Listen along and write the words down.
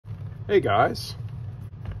Hey guys,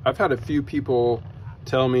 I've had a few people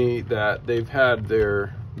tell me that they've had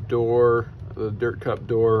their door, the dirt cup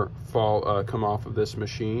door, come off of this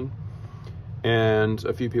machine, and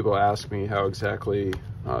a few people ask me how exactly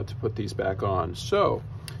to put these back on. So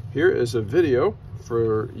here is a video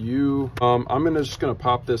for you. I'm just gonna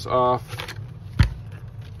pop this off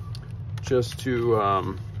just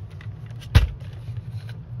to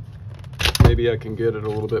maybe I can get it a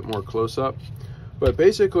little bit more close up. But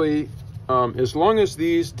basically, as long as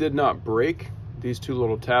these did not break, these two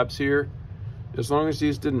little tabs here, as long as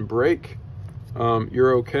these didn't break,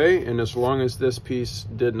 you're okay. And as long as this piece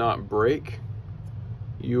did not break,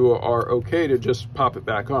 you are okay to just pop it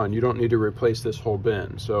back on. You don't need to replace this whole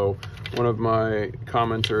bin. So one of my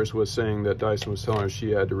commenters was saying that Dyson was telling her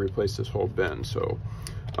she had to replace this whole bin. So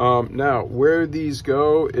now where these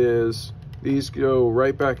go is, these go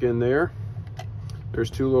right back in there. There's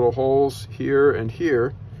two little holes here and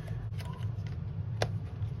here.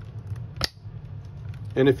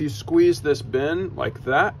 And if you squeeze this bin like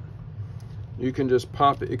that, you can just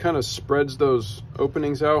pop it. It kind of spreads those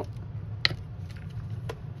openings out.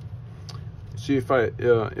 See,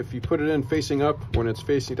 if you put it in facing up when it's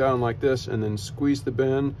facing down like this, and then squeeze the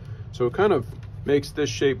bin, so it kind of makes this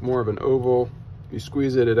shape more of an oval. You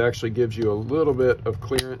squeeze it, it actually gives you a little bit of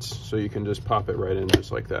clearance, so you can just pop it right in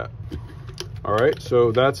just like that. All right,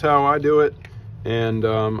 so that's how I do it. And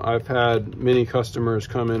I've had many customers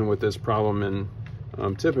come in with this problem, and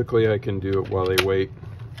typically I can do it while they wait,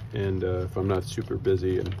 and if I'm not super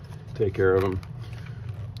busy, and take care of them.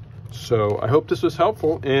 So I hope this was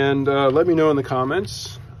helpful, and let me know in the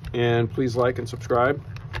comments, and please like and subscribe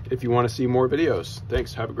if you want to see more videos.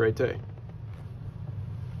 Thanks, have a great day.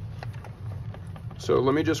 So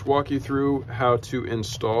let me just walk you through how to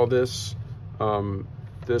install this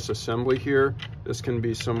this assembly here. This can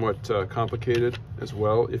be somewhat complicated as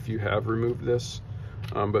well if you have removed this,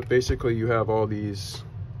 but basically you have all these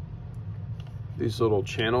little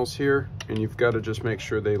channels here, and you've got to just make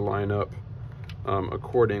sure they line up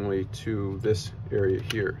accordingly to this area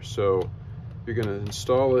here. So you're going to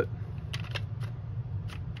install it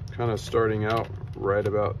kind of starting out right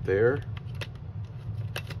about there.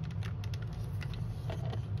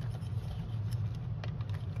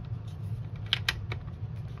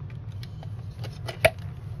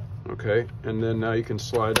 Okay, and then now you can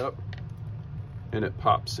slide up and it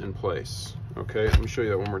pops in place. Okay, let me show you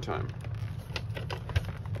that one more time.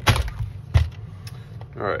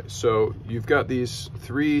 All right, so you've got these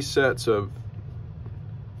three sets of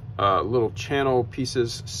little channel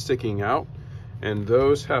pieces sticking out, and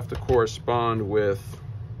those have to correspond with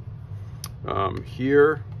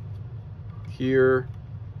here, here,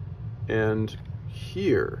 and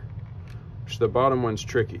here, which the bottom one's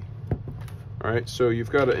tricky. All right, so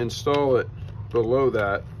you've got to install it below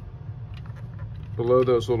that, below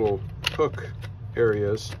those little hook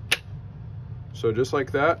areas. So just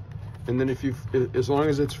like that. And then as long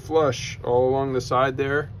as it's flush all along the side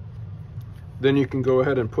there, then you can go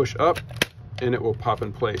ahead and push up and it will pop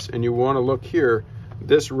in place. And you want to look here,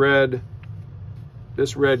 this red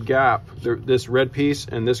gap, this red piece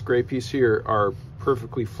and this gray piece here are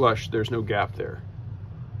perfectly flush. There's no gap there.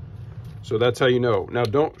 So that's how you know. Now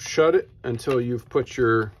don't shut it until you've put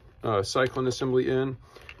your cyclone assembly in,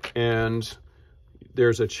 and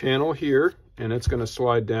there's a channel here, and it's going to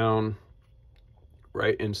slide down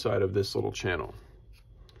right inside of this little channel.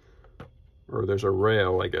 Or there's a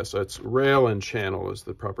rail, I guess. That's rail and channel is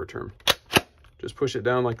the proper term. Just push it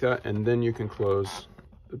down like that, and then you can close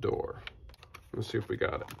the door. Let's see if we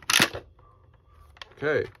got it.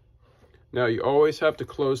 Okay. Now you always have to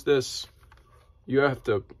close this. You have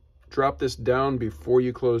to drop this down before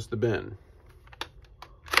you close the bin,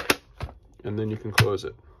 and then you can close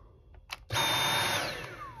it.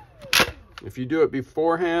 If you do it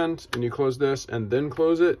beforehand and you close this and then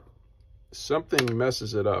close it, something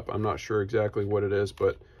messes it up. I'm not sure exactly what it is,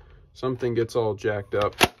 but something gets all jacked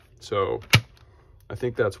up. So I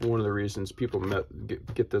think that's one of the reasons people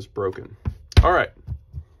get this broken. All right,